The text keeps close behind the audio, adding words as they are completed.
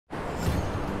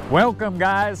Welcome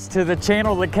guys to the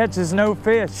channel that catches no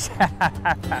fish.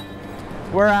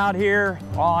 We're out here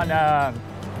on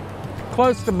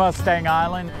close to Mustang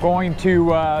Island, going to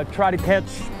try to catch,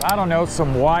 I don't know,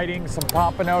 some whiting, some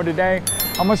pompano today.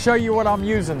 I'm gonna show you what I'm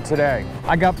using today.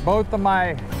 I got both of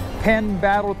my Penn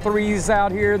Battle 3s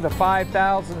out here, the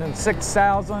 5,000 and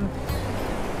 6,000.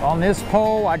 On this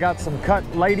pole, I got some cut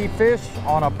ladyfish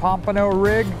on a pompano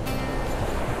rig.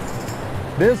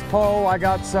 This pole, I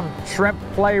got some shrimp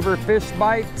flavor fish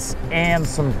bites and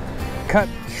some cut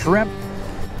shrimp.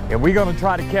 And we're gonna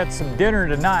try to catch some dinner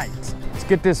tonight. Let's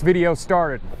get this video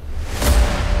started.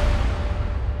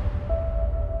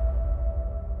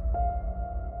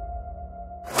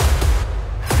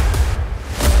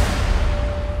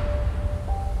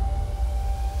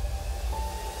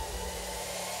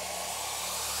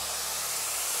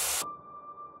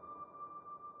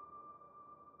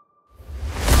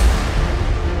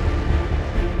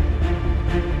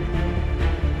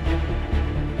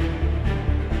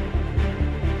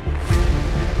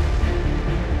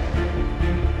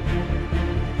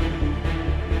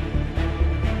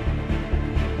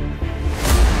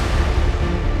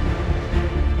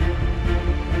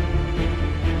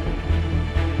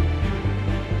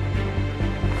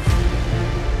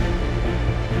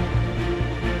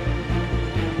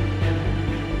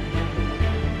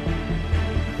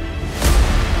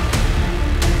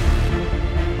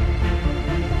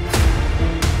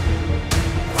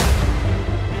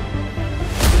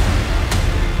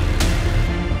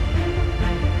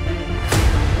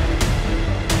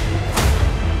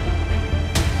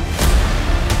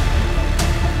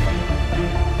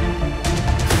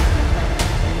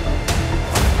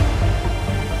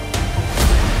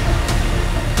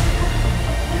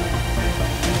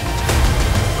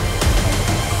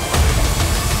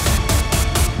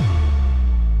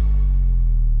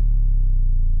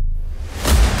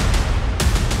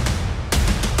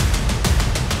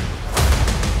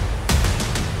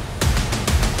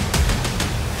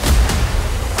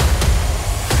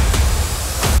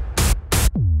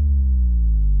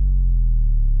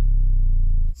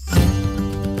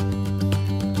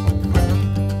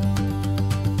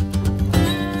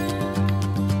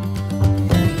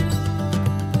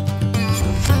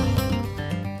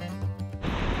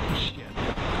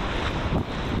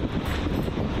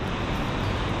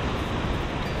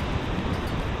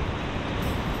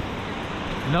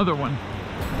 Another one.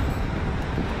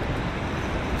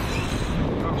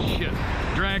 Oh shit,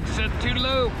 drag set too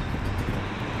low.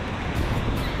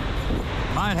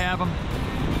 Might have him.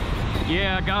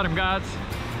 Yeah, I got him, guys.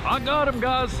 I got him,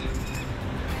 guys.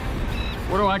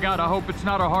 What do I got? I hope it's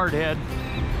not a hardhead.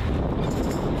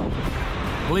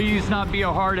 Please not be a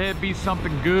hardhead, be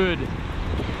something good.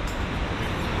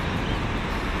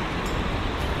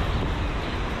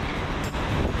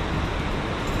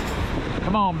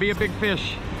 Come on, be a big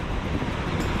fish.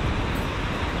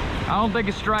 I don't think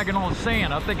it's dragging on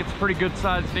sand. I think it's a pretty good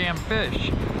sized damn fish.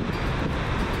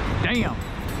 Damn.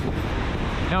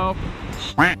 Nope.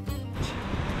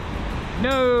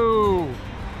 No.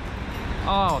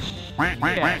 Oh, shit.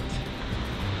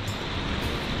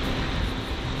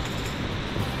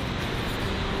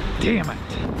 Damn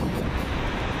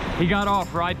it. He got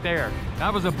off right there.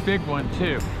 That was a big one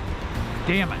too.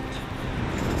 Damn it.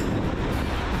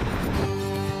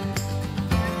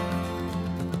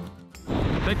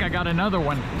 I think I got another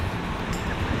one.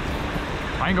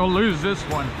 I ain't gonna lose this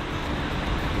one.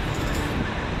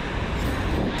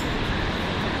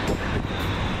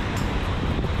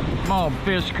 Come on,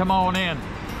 fish, come on in.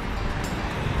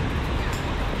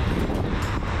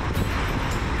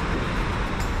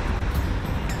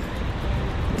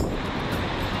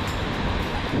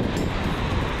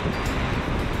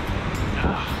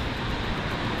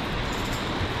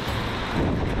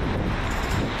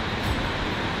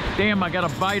 Damn, I got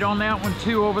a bite on that one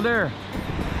too over there.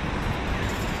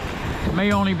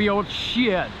 May only be old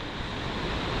shit.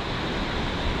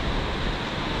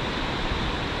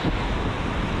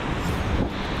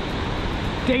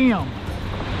 Damn.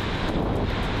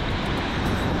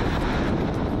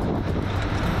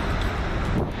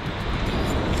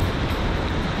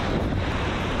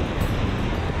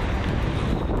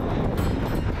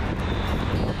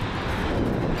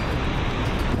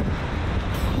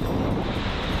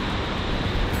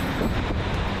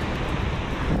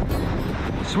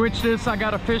 Switch this, I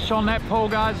got a fish on that pole,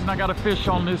 guys, and I got a fish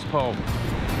on this pole.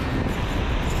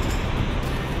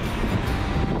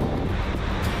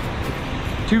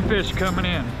 Two fish coming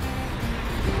in.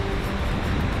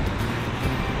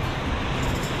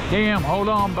 Damn, hold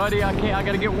on, buddy. I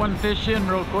gotta get one fish in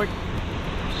real quick.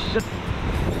 Shit.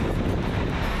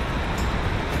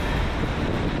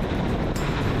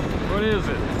 What is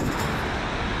it?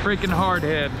 Freaking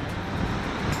hardhead.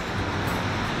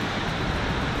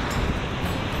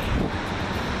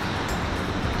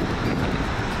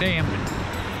 Damn it.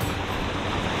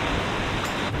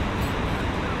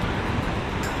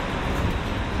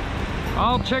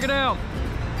 Oh, check it out.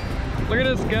 Look at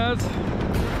this, guys.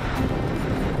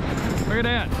 Look at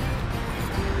that.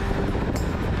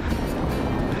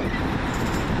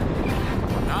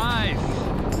 Nice.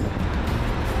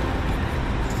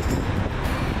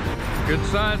 Good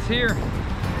size here.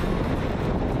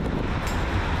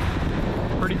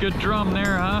 Pretty good drum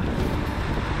there, huh?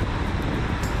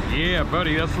 Yeah,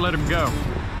 buddy, let's let him go.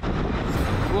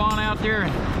 Go on out there.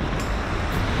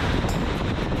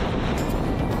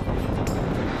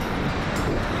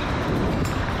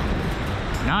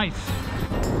 Nice.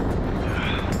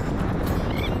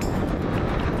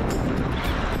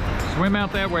 Swim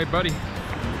out that way, buddy.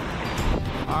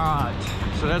 All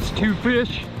right, so that's 2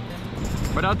 fish.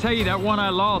 But I'll tell you, that one I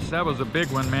lost, that was a big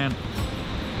one, man.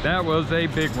 That was a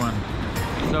big one.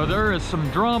 So there is some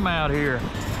drum out here.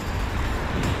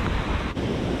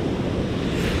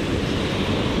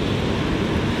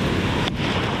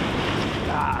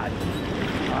 God.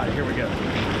 All right, here we go.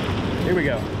 Here we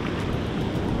go.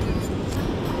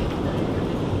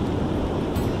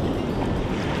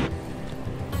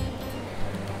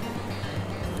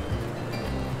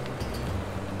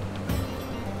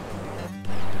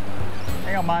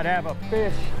 I think I might have a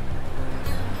fish.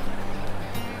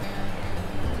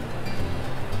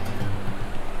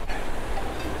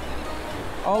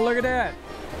 Oh, look at that.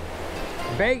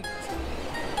 Bait.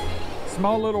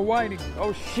 Small little whiting.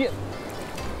 Oh, shit.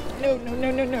 No, no,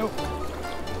 no, no, no.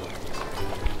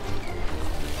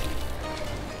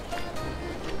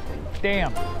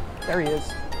 Damn. There he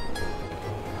is.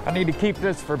 I need to keep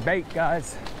this for bait,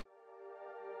 guys.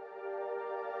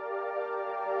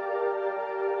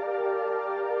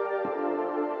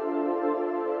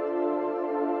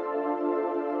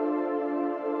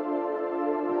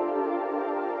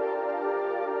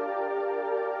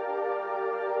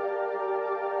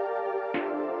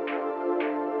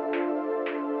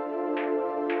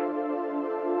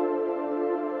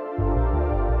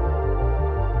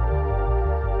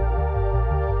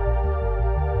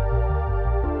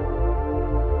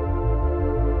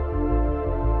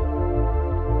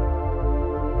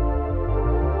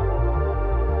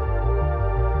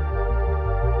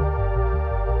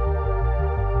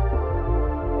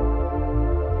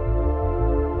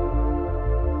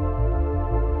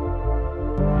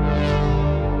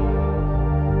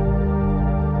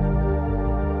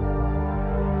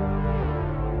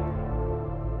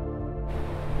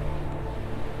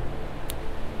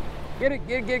 Get it,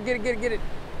 get it, get it, get it, get it, get it.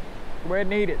 Where I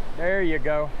need it. There you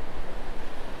go.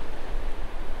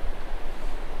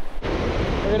 Look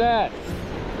at that.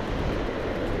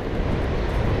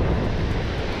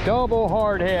 Double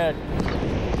hardhead.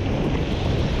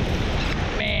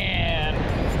 Man.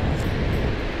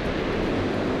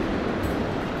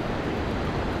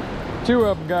 2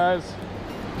 of them, guys.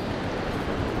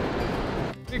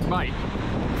 Big bite.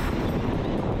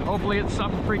 Hopefully it's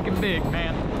something freaking big,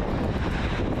 man.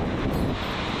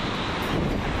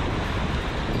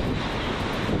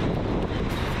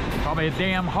 Probably a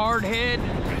damn hardhead.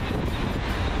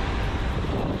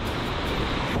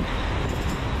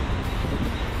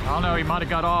 I don't know, he might have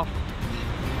got off.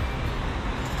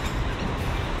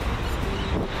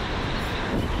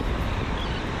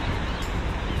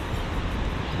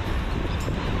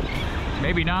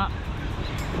 Maybe not.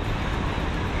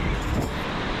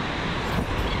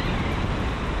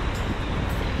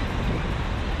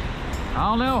 I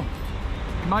don't know.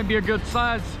 It might be a good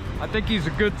size. I think he's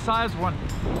a good size one.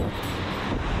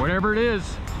 Whatever it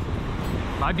is,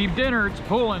 might be dinner, it's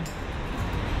pulling.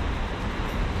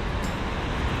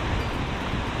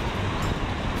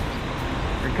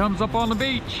 Here he comes up on the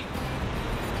beach.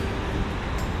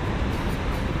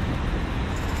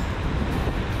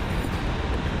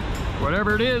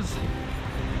 Whatever it is,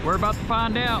 we're about to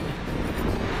find out.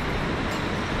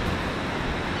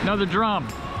 Another drum,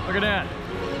 look at that.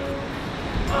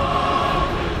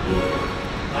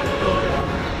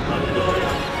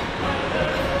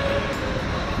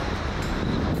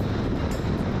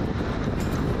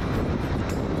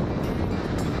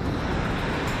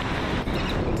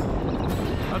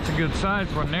 That's a good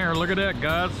size one there. Look at that,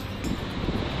 guys.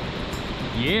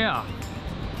 Yeah.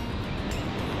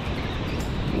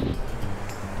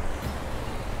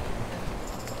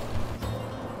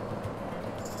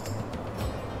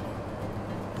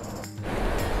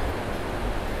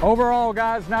 Overall,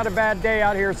 guys, not a bad day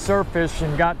out here surf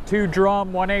fishing. Got 2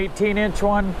 drum, one 18-inch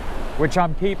one, which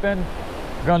I'm keeping.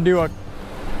 Gonna do a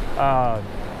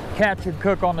catch and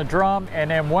cook on the drum,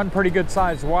 and then one pretty good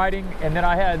sized whiting, and then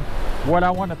I had what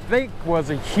I want to think was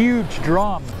a huge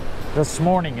drum this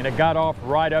morning, and it got off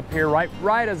right up here,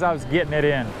 right as I was getting it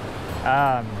in.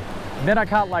 Then I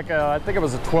caught like I think it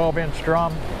was a 12-inch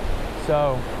drum,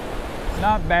 so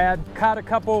not bad. Caught a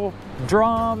couple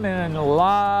drum and a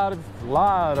lot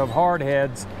of hard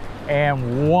heads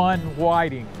and one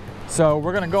whiting. So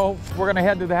we're gonna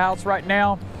head to the house right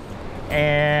now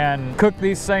and cook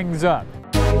these things up.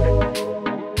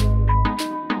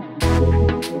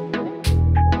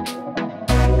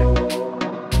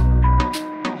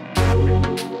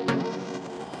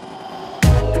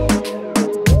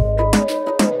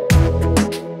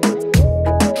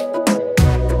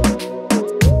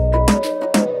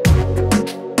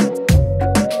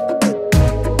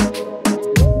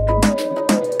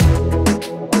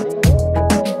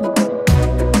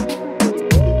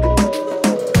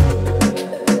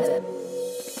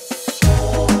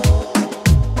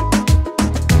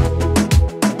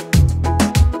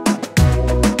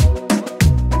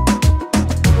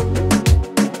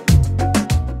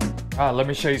 Let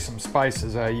me show you some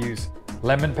spices I use.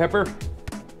 Lemon pepper,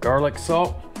 garlic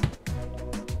salt,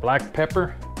 black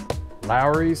pepper,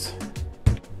 Lowry's,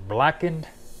 blackened,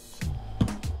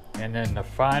 and then the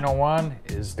final one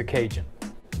is the Cajun.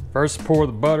 First, pour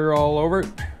the butter all over it.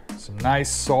 Some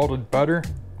nice salted butter.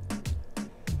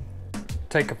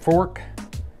 Take a fork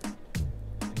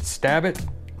and stab it.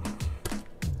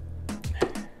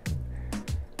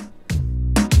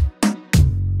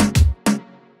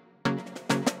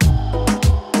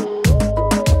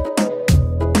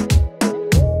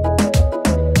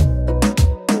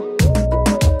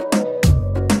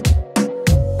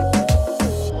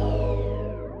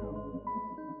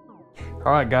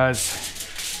 All right,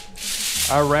 guys,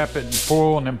 I wrap it in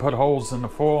foil and then put holes in the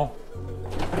foil.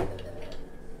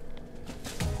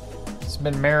 It's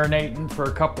been marinating for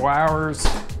a couple hours.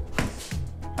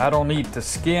 I don't eat the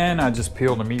skin, I just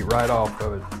peel the meat right off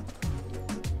of it.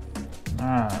 All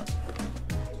right.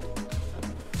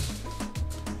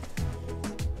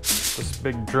 This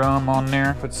big drum on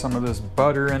there, put some of this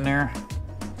butter in there.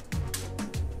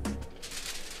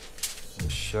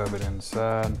 Just shove it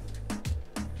inside.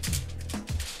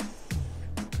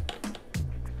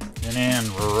 And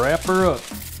then wrap her up.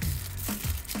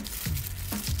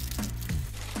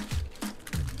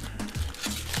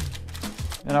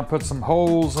 And I put some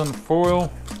holes in the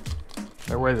foil.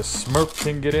 That way the smoke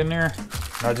can get in there.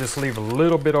 I just leave a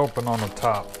little bit open on the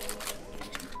top.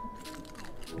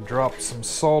 Drop some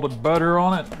salted butter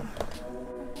on it.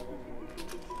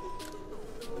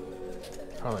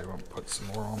 Probably gonna put some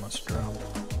more on this drum.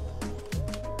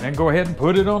 Then go ahead and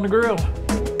put it on the grill.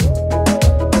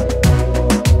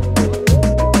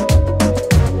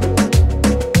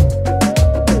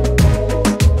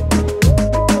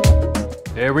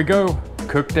 There we go,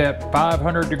 cooked at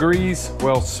 500 degrees,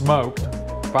 well smoked,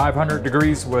 500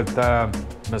 degrees with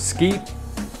mesquite.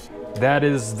 That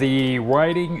is the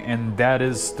whiting and that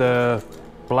is the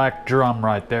black drum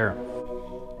right there.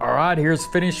 All right, here's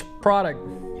finished product.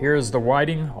 Here's the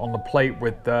whiting on the plate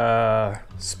with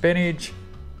spinach,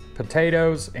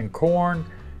 potatoes, and corn.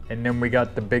 And then we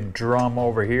got the big drum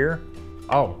over here.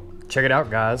 Oh, check it out,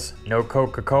 guys, no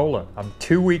Coca-Cola. I'm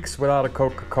 2 weeks without a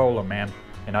Coca-Cola, man.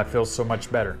 And I feel so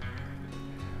much better.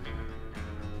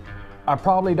 I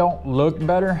probably don't look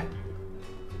better,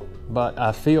 but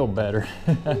I feel better.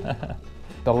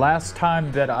 The last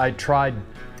time that I tried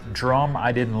drum,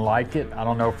 I didn't like it. I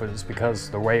don't know if it was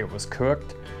because the way it was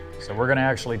cooked. So we're gonna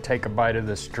actually take a bite of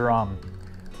this drum.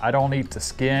 I don't eat the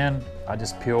skin, I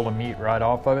just peel the meat right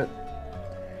off of it.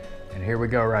 And here we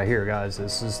go right here, guys.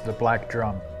 This is the black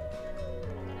drum.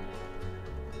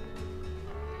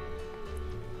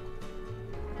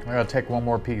 I gotta take one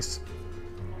more piece.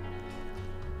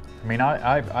 I mean,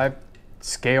 I've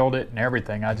scaled it and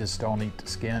everything. I just don't eat the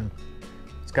skin.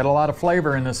 It's got a lot of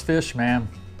flavor in this fish, man.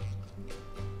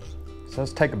 So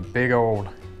let's take a big old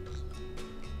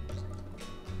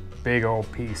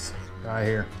piece right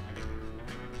here.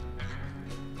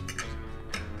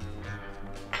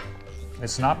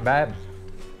 It's not bad.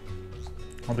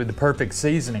 I'll do the perfect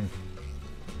seasoning.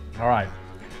 All right,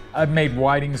 I've made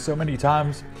whiting so many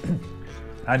times.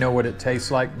 I know what it tastes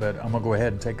like, but I'm gonna go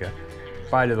ahead and take a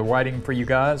bite of the whiting for you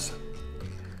guys.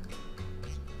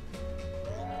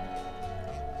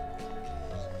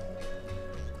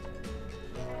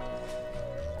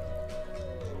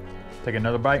 Take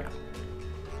another bite.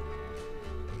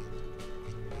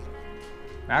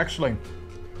 Actually,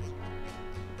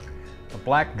 the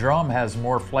black drum has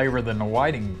more flavor than the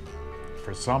whiting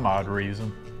for some odd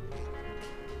reason.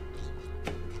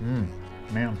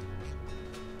 Man.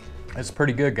 It's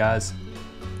pretty good, guys.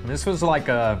 This was like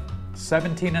a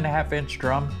 17.5-inch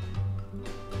drum,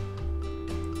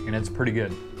 and it's pretty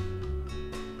good.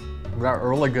 Got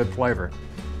really good flavor.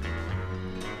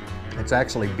 It's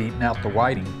actually beating out the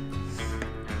whiting.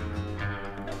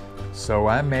 So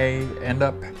I may end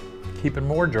up keeping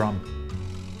more drum.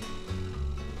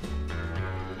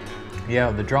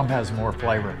 Yeah, the drum has more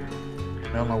flavor.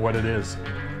 I don't know what it is.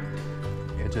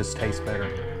 It just tastes better.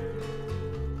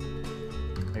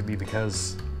 Maybe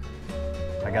because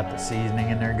I got the seasoning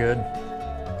in there good.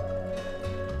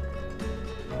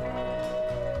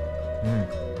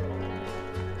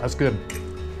 That's good.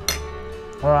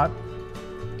 All right.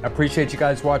 I appreciate you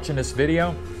guys watching this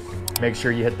video. Make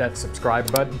sure you hit that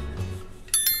subscribe button,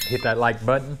 hit that like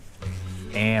button,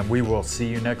 and we will see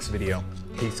you next video.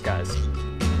 Peace, guys.